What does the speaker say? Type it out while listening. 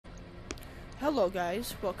Hello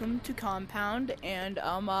guys, welcome to Compound, and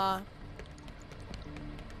I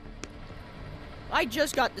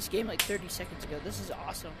just got this game like 30 seconds ago. This is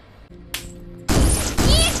awesome.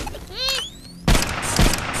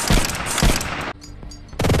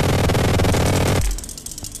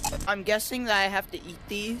 I'm guessing that I have to eat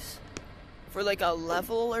these for like a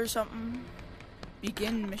level or something.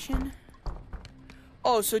 Begin mission.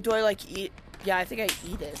 Oh, so do I like eat? Yeah, I think I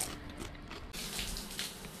eat it.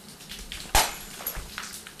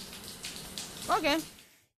 Okay.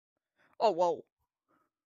 Oh, whoa.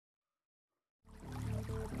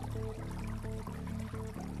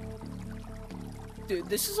 Dude,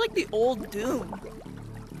 this is like the old Doom,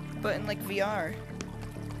 but in like VR.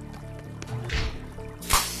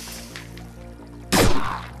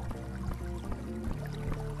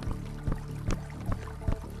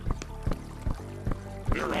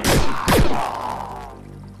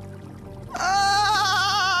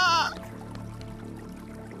 Ah!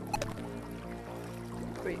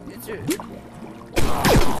 Wait, is it?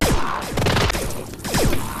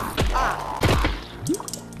 Ah!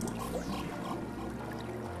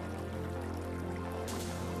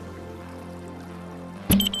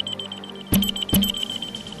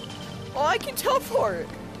 Oh, I can teleport!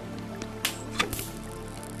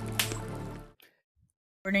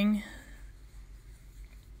 Recording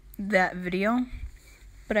that video,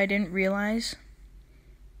 but I didn't realize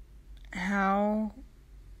how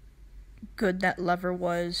good that lever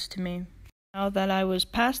was to me. Now that I was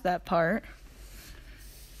past that part,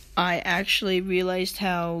 I actually realized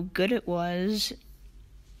how good it was,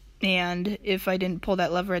 and if I didn't pull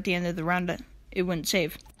that lever at the end of the round, it wouldn't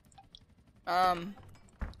save.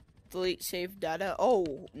 Delete save data.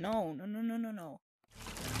 Oh, no.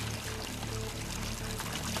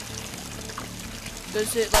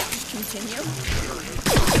 Does it, like, just continue?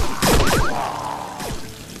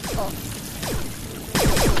 Oh.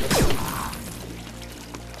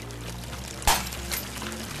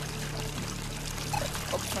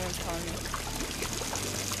 Oh, someone's calling me.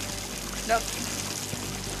 Nope.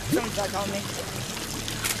 Someone's not calling me.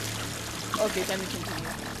 Okay, let me continue.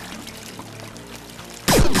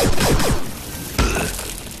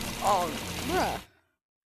 Oh, bruh.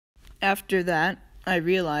 After that, I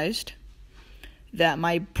realized that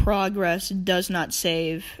my progress does not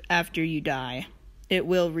save after you die. It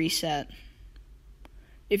will reset.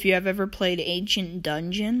 If you have ever played Ancient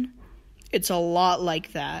Dungeon, it's a lot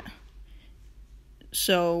like that.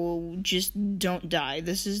 So just don't die.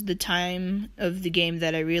 This is the time of the game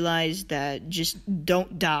that I realized that just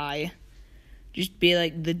don't die. Just be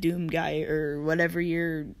like the Doom guy or whatever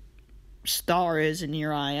your star is in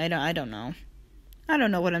your eye. I don't know. I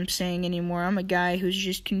don't know what I'm saying anymore. I'm a guy who's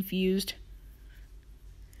just confused.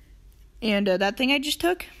 And that thing I just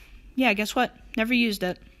took? Yeah, guess what? Never used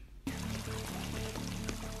it.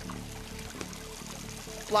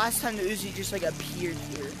 Last time the Uzi just like appeared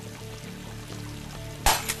here.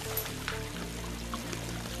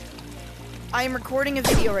 I am recording a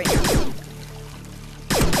video right now.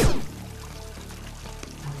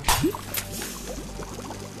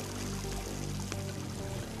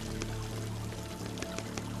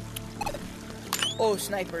 Oh,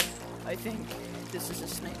 sniper. I think this is a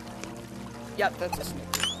sniper. Yep, that's a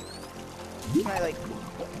sniper. Can I, like...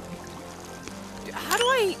 Dude, how do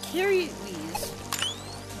I carry these?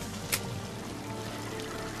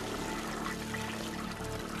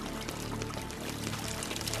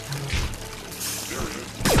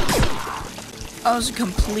 I was a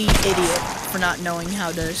complete idiot for not knowing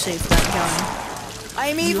how to save that gun. I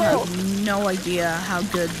am evil! You have no idea how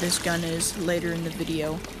good this gun is later in the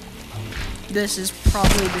video. This is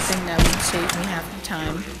probably the thing that would save me half the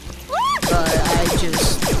time. But I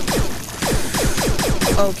just...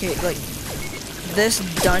 Okay, like, this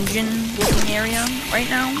dungeon-looking area right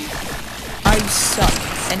now, I suck.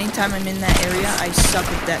 Anytime I'm in that area, I suck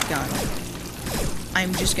with that gun.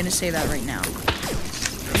 I'm just gonna say that right now.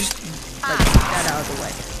 Just, like, get that out of the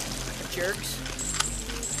way. Jerks.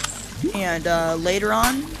 And, later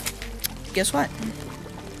on, guess what?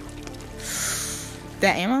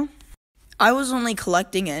 That ammo? I was only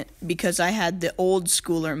collecting it because I had the old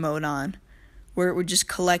schooler mode on, where it would just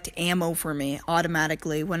collect ammo for me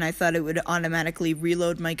automatically when I thought it would automatically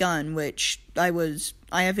reload my gun, which I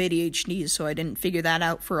have ADHD, so I didn't figure that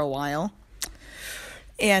out for a while.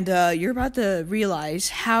 And you're about to realize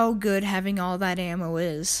how good having all that ammo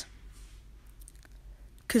is.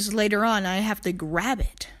 Because later on, I have to grab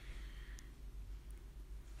it.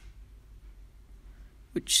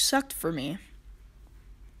 Which sucked for me.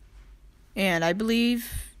 And I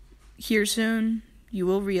believe here soon you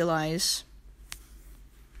will realize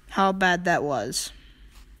how bad that was.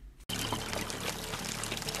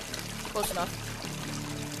 Close enough.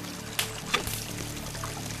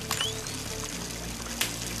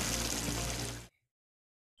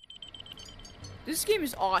 This game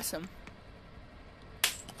is awesome.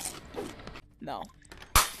 No.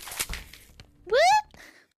 What?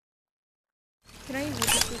 Can I use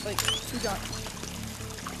this like 2 guns?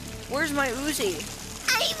 Where's my Uzi?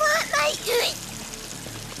 I want my Uzi.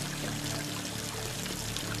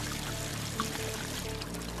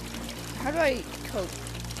 How do I cope?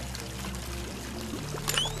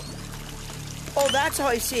 Oh, that's how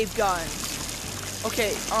I save guns.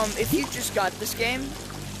 Okay, if you just got this game,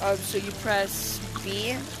 so you press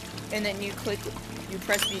B, and then you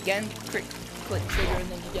press B again, click trigger, and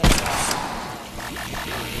then you get it.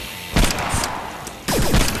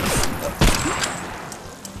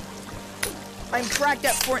 I'm cracked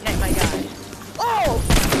at Fortnite, my guy. Oh!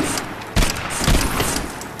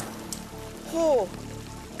 Oh!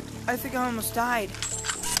 I think I almost died.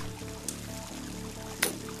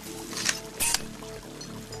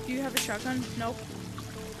 Do you have a shotgun? Nope.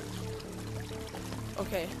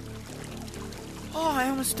 Okay. Oh, I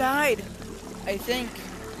almost died. I think.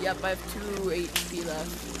 Yep, I have 2 HP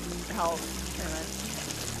left. Health.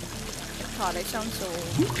 God, I sound so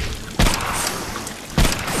old.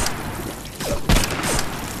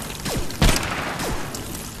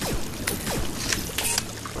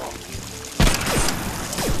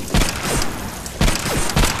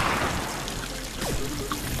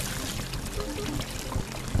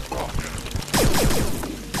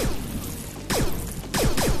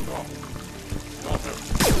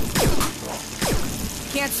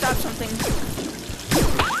 Can't stop something.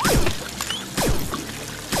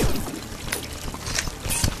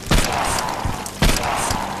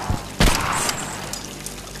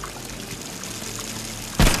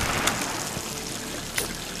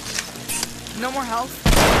 No more health.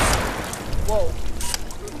 Whoa.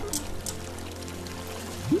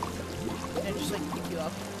 Can I just like pick you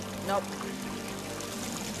up? Nope.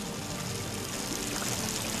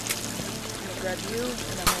 I'm gonna grab you,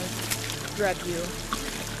 and I'm gonna grab you.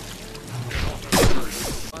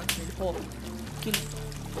 Oh,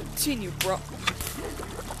 continue, bro.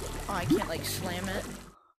 Oh, I can't like slam it.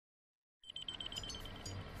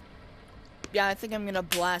 Yeah, I think I'm gonna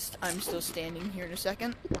blast I'm Still Standing here in a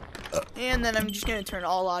second. And then I'm just gonna turn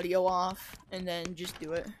all audio off and then just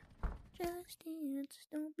do it. Just dance,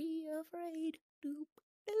 don't be afraid. Doop,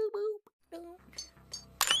 doop, boop, doop.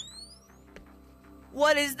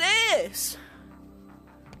 What is this?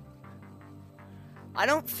 I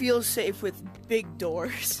don't feel safe with big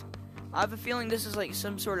doors. I have a feeling this is like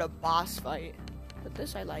some sort of boss fight. But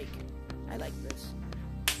this I like. I like this.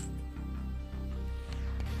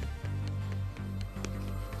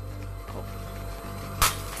 Oh.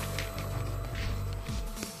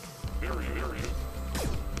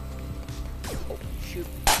 Oh, shoot.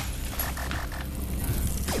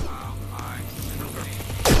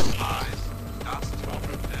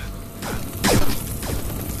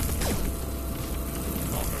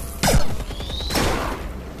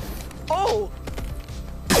 Oh!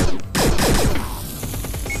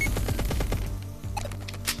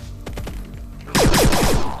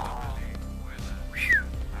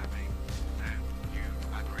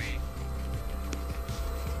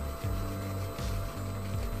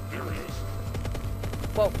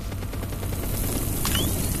 Whoa.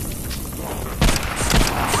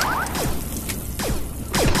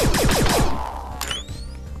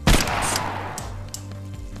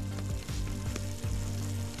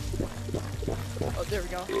 Oh, there we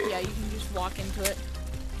go. Yeah, you can just walk into it.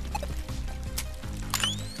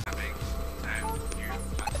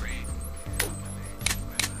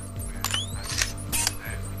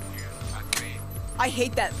 I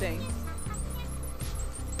hate that thing.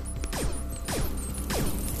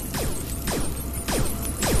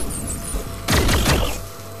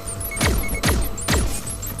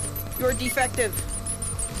 You're defective.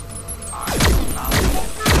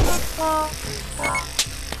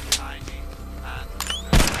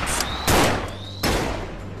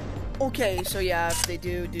 Okay, so yeah, if they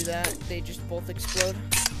do that, they just both explode.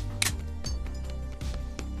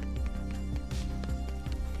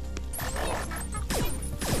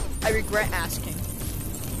 I regret asking.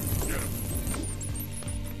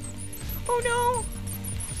 Oh no!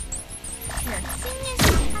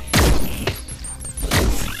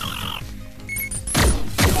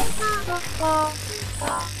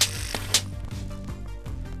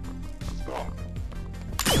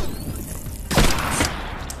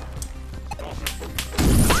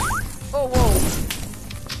 Oh, whoa.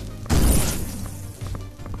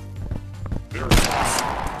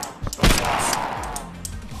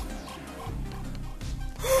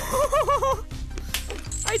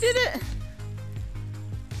 did it!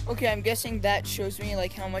 Okay, I'm guessing that shows me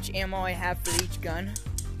like how much ammo I have for each gun.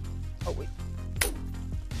 Oh wait.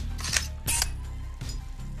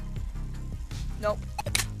 Nope.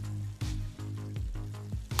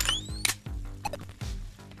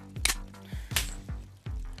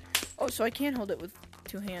 Oh, so I can't hold it with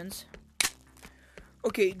 2 hands.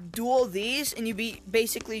 Okay, duel these and you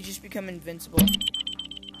basically just become invincible.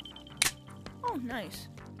 Oh, nice.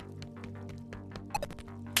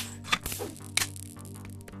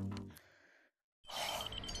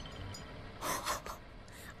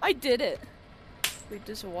 I did it. Wait,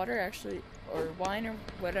 does the water actually, or wine or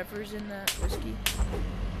whatever's in that whiskey?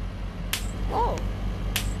 Oh.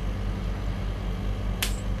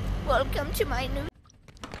 Welcome to my new.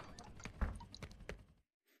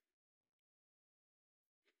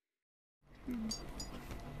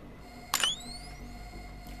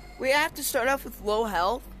 We have to start off with low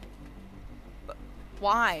health? But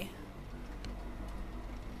why?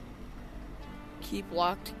 Keep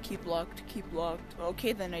locked, keep locked, keep locked.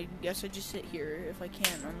 Okay, then I guess I just sit here if I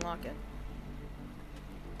can't unlock it.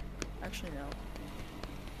 Actually, no.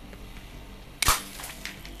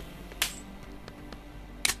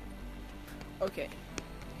 Okay.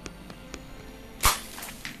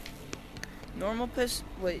 Normal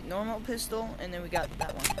pistol, and then we got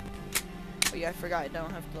that one. Oh yeah, I forgot I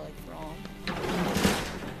don't have to like throw them.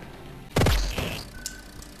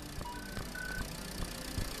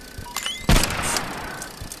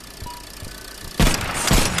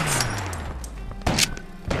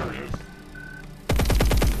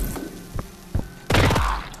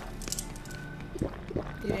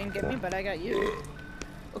 You didn't get me, but I got you.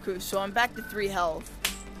 Okay, so I'm back to 3 health.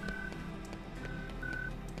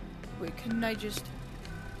 Wait, couldn't I just...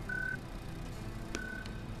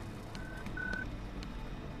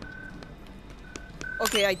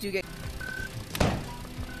 Okay, I do get...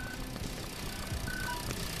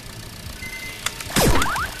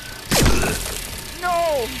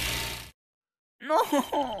 No!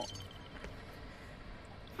 No!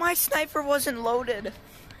 My sniper wasn't loaded.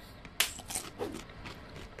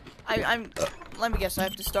 Let me guess, I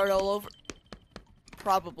have to start all over.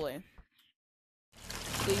 Probably.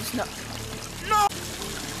 Please, no. No!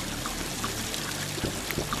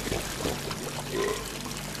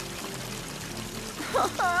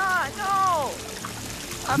 No!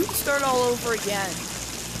 I have to start all over again.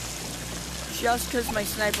 Just because my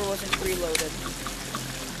sniper wasn't reloaded.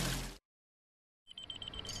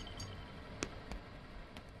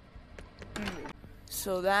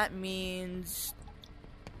 So that means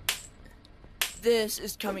this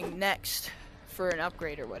is coming next for an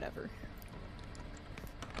upgrade or whatever.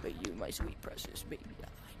 But you, my sweet precious baby,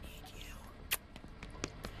 I need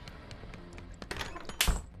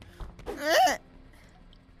you.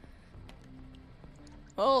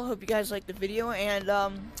 Well, hope you guys liked the video, and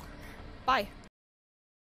bye.